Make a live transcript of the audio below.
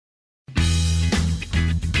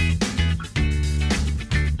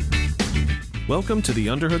Welcome to the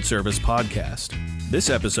Underhood Service Podcast. This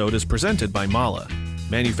episode is presented by Mala,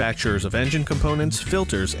 manufacturers of engine components,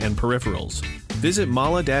 filters, and peripherals. Visit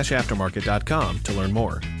mala-aftermarket.com to learn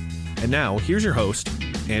more. And now, here's your host,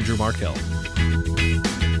 Andrew Markell.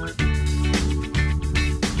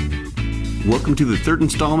 Welcome to the third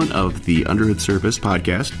installment of the Underhood Service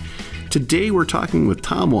Podcast. Today we're talking with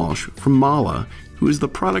Tom Walsh from Mala, who is the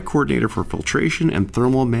product coordinator for filtration and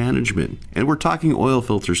thermal management. And we're talking oil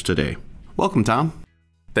filters today. Welcome, Tom.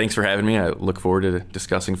 Thanks for having me. I look forward to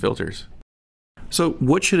discussing filters. So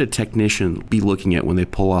what should a technician be looking at when they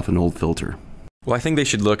pull off an old filter? Well, I think they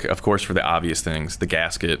should look, of course, for the obvious things. The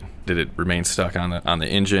gasket, did it remain stuck on the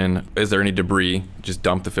engine? Is there any debris? Just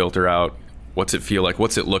dump the filter out. What's it feel like?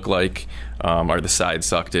 What's it look like? Are the sides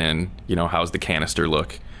sucked in? How's the canister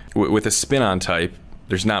look? With a spin-on type,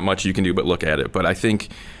 there's not much you can do but look at it. But I think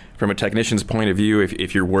from a technician's point of view,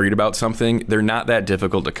 if you're worried about something, they're not that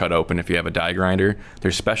difficult to cut open if you have a die grinder.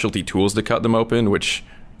 There's specialty tools to cut them open, which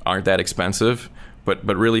aren't that expensive. But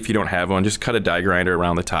really, if you don't have one, just cut a die grinder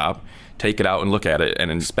around the top, take it out and look at it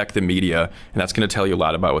and inspect the media, and that's going to tell you a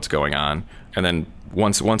lot about what's going on. And then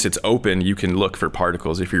once it's open, you can look for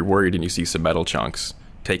particles. If you're worried and you see some metal chunks,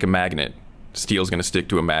 take a magnet. Steel's going to stick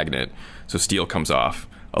to a magnet, so steel comes off.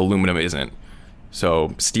 Aluminum isn't.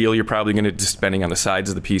 So steel, you're probably going to, just depending on the sides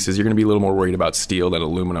of the pieces, you're going to be a little more worried about steel than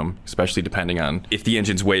aluminum, especially depending on if the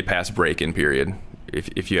engine's way past break-in period.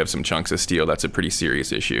 If you have some chunks of steel, that's a pretty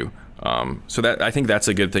serious issue. So that I think that's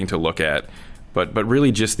a good thing to look at. But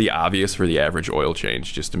really just the obvious for the average oil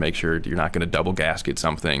change, just to make sure you're not going to double gasket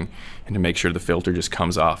something and to make sure the filter just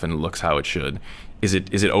comes off and looks how it should. Is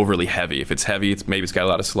it overly heavy? If it's heavy, maybe it's got a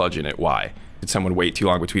lot of sludge in it. Why? Did someone wait too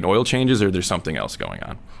long between oil changes, or there's something else going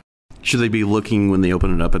on? Should they be looking when they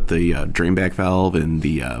open it up at the drain back valve and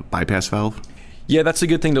the bypass valve? Yeah, that's a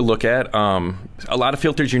good thing to look at. A lot of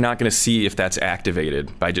filters you're not going to see if that's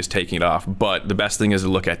activated by just taking it off, but the best thing is to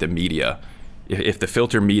look at the media. If the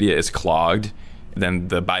filter media is clogged, then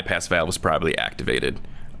the bypass valve is probably activated.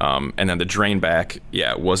 And then the drain back,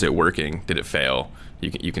 was it working? Did it fail?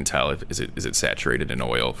 You can tell is it saturated in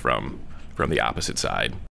oil from the opposite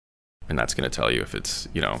side, and that's going to tell you if it's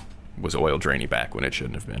was oil draining back when it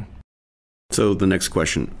shouldn't have been. So the next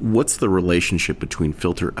question: what's the relationship between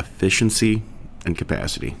filter efficiency and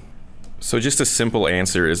capacity? So just a simple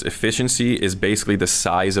answer is efficiency is basically the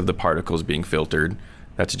size of the particles being filtered.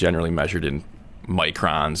 That's generally measured in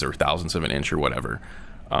microns or thousandths of an inch or whatever.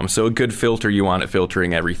 So a good filter, you want it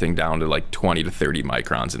filtering everything down to like 20 to 30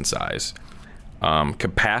 microns in size.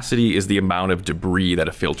 Capacity is the amount of debris that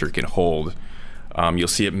a filter can hold. You'll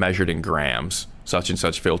see it measured in grams. Such and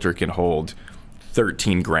such filter can hold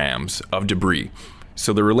 13 grams of debris.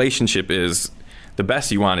 So the relationship is the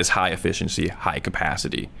best you want is high efficiency, high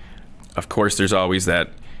capacity. Of course, there's always that,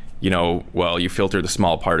 you filter the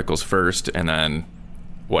small particles first, and then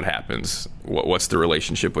what happens? What's the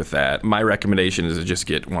relationship with that? My recommendation is to just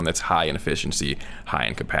get one that's high in efficiency, high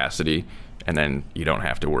in capacity, and then you don't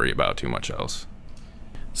have to worry about too much else.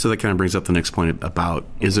 So that kind of brings up the next point about,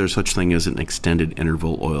 is there such thing as an extended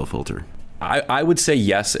interval oil filter? I would say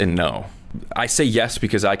yes and no. I say yes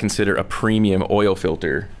because I consider a premium oil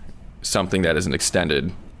filter something that is an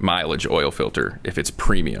extended mileage oil filter if it's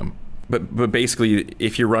premium. But basically,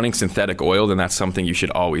 if you're running synthetic oil, then that's something you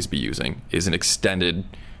should always be using, is an extended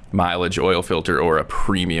mileage oil filter or a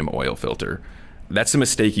premium oil filter. That's a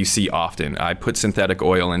mistake you see often. I put synthetic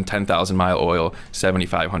oil in 10,000 mile oil,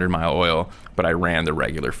 7,500 mile oil, but I ran the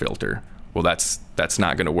regular filter. Well, that's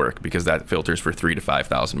not going to work because that filter's for 3,000 to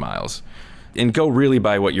 5,000 miles. And go really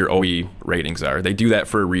by what your OE ratings are. They do that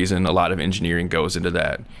for a reason. A lot of engineering goes into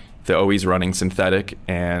that. The OE's running synthetic,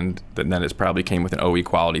 and then it probably came with an OE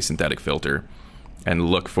quality synthetic filter. And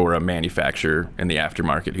look for a manufacturer in the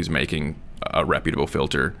aftermarket who's making a reputable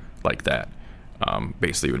filter like that.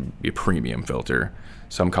 Basically, it would be a premium filter.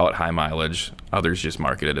 Some call it high mileage. Others just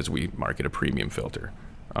market it as we market a premium filter.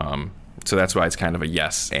 So that's why it's kind of a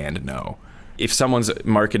yes and no. If someone's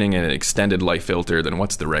marketing an extended life filter, then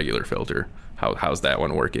what's the regular filter? How's that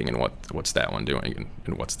one working, and what's that one doing,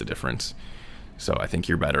 and what's the difference? So I think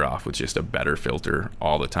you're better off with just a better filter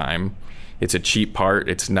all the time. It's a cheap part.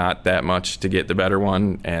 It's not that much to get the better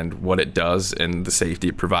one, and what it does and the safety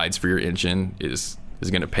it provides for your engine is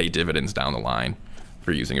going to pay dividends down the line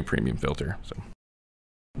for using a premium filter. So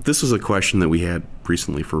this was a question that we had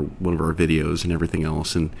recently for one of our videos and everything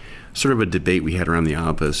else, and sort of a debate we had around the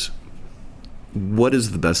office. What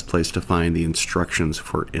is the best place to find the instructions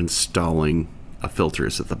for installing a filter?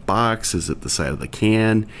 Is it the box? Is it the side of the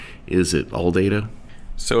can? Is it all data?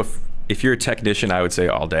 So if you're a technician, I would say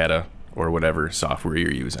all data or whatever software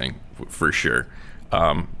you're using for sure.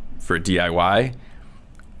 for DIY,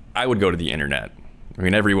 I would go to the internet. I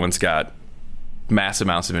mean, everyone's got mass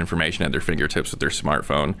amounts of information at their fingertips with their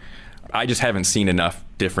smartphone. I just haven't seen enough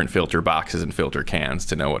different filter boxes and filter cans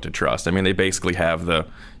to know what to trust. I mean, they basically have the,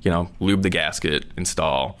 lube the gasket,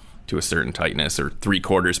 install to a certain tightness or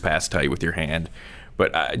 3/4 pass tight with your hand.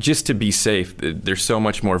 But just to be safe, there's so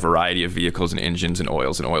much more variety of vehicles and engines and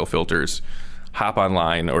oils and oil filters. Hop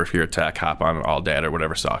online, or if you're a tech, hop on AllData or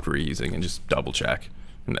whatever software you're using and just double check.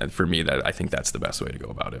 And for me, I think that's the best way to go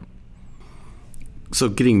about it. So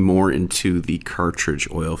getting more into the cartridge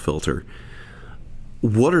oil filter,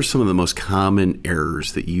 what are some of the most common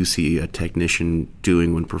errors that you see a technician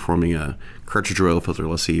doing when performing a cartridge oil filter,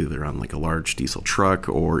 let's say either on like a large diesel truck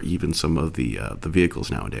or even some of the vehicles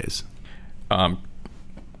nowadays?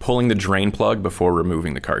 Pulling the drain plug before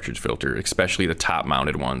removing the cartridge filter, especially the top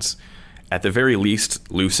mounted ones. At the very least,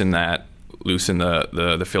 loosen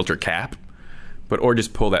the filter cap, or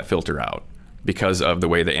just pull that filter out. Because of the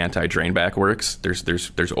way the anti-drain back works,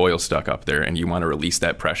 there's oil stuck up there, and you want to release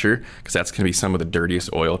that pressure because that's going to be some of the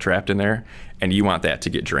dirtiest oil trapped in there, and you want that to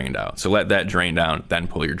get drained out. So let that drain down, then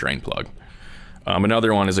pull your drain plug.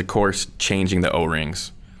 Another one is, of course, changing the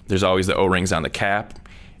O-rings. There's always the O-rings on the cap,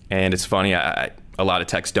 and it's funny, a lot of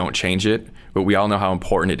techs don't change it, but we all know how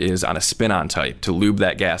important it is on a spin-on type to lube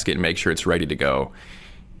that gasket and make sure it's ready to go.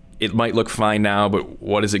 It might look fine now, but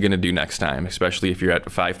what is it going to do next time, especially if you're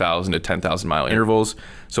at 5,000 to 10,000 mile intervals?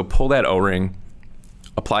 So pull that O-ring,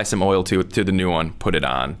 apply some oil to the new one, put it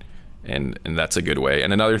on, and that's a good way.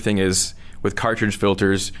 And another thing is, with cartridge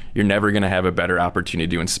filters, you're never going to have a better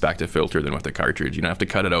opportunity to inspect a filter than with a cartridge. You don't have to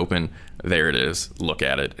cut it open. There it is. Look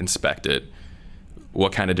at it, inspect it.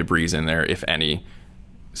 What kind of debris is in there, if any?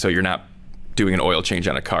 So you're not doing an oil change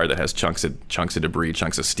on a car that has chunks of debris,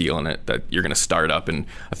 chunks of steel in it that you're going to start up, and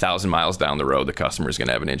 1,000 miles down the road, the customer is going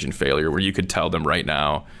to have an engine failure, where you could tell them right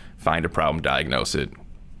now, find a problem, diagnose it,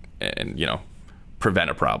 and prevent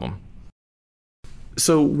a problem.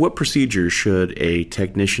 So what procedures should a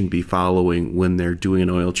technician be following when they're doing an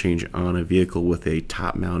oil change on a vehicle with a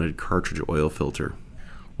top-mounted cartridge oil filter?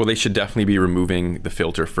 Well, they should definitely be removing the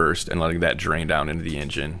filter first and letting that drain down into the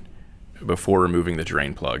engine before removing the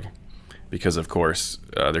drain plug. Because of course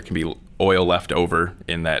there can be oil left over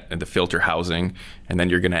in the filter housing, and then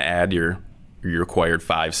you're going to add your required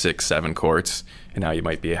 5, 6, 7 quarts, and now you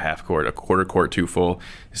might be a half quart, a quarter quart too full,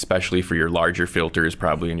 especially for your larger filters,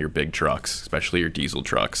 probably in your big trucks, especially your diesel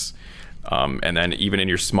trucks. And then even in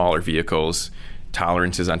your smaller vehicles,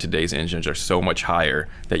 tolerances on today's engines are so much higher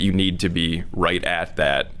that you need to be right at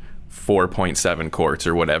that 4.7 quarts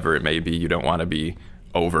or whatever it may be. You don't want to be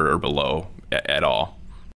over or below at all.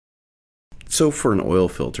 So for an oil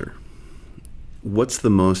filter, what's the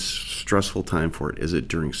most stressful time for it? Is it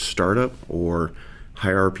during startup or high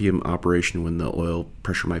RPM operation when the oil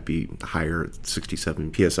pressure might be higher at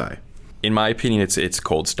 67 PSI? In my opinion, it's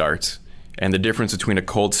cold starts. And the difference between a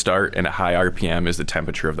cold start and a high RPM is the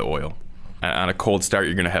temperature of the oil. On a cold start,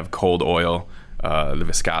 you're going to have cold oil. The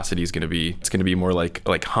viscosity is going to be more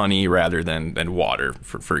like honey rather than water,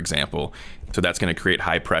 for example. So that's going to create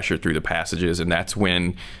high pressure through the passages, and that's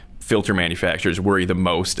when filter manufacturers worry the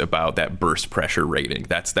most about that burst pressure rating.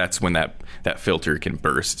 That's when that filter can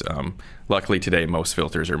burst. Luckily today, most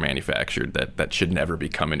filters are manufactured that should never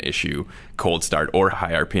become an issue. Cold start or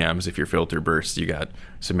high RPMs, if your filter bursts, you got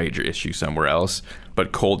some major issue somewhere else.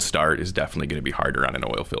 But cold start is definitely going to be harder on an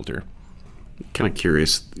oil filter. Kind of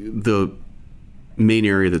curious, the main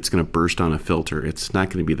area that's going to burst on a filter, it's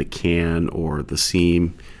not going to be the can or the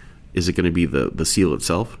seam. Is it going to be the seal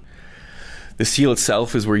itself? The seal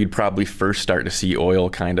itself is where you'd probably first start to see oil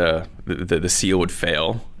the seal would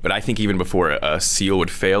fail. But I think even before a seal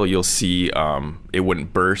would fail, you'll see it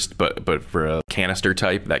wouldn't burst, but for a canister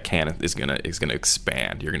type, that can is gonna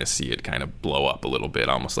expand. You're gonna see it kind of blow up a little bit,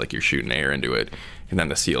 almost like you're shooting air into it, and then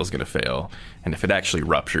the seal is gonna fail. And if it actually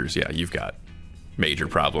ruptures, yeah, you've got major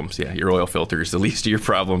problems. Yeah, your oil filter is the least of your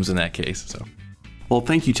problems in that case. So. Well,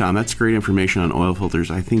 thank you, Tom. That's great information on oil filters.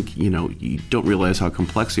 I think, you don't realize how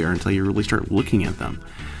complex they are until you really start looking at them.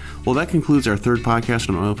 Well, that concludes our third podcast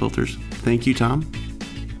on oil filters. Thank you, Tom.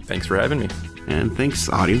 Thanks for having me. And thanks,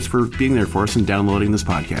 audience, for being there for us and downloading this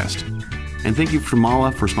podcast. And thank you for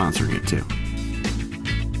Mala for sponsoring it, too.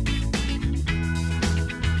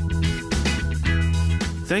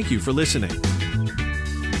 Thank you for listening.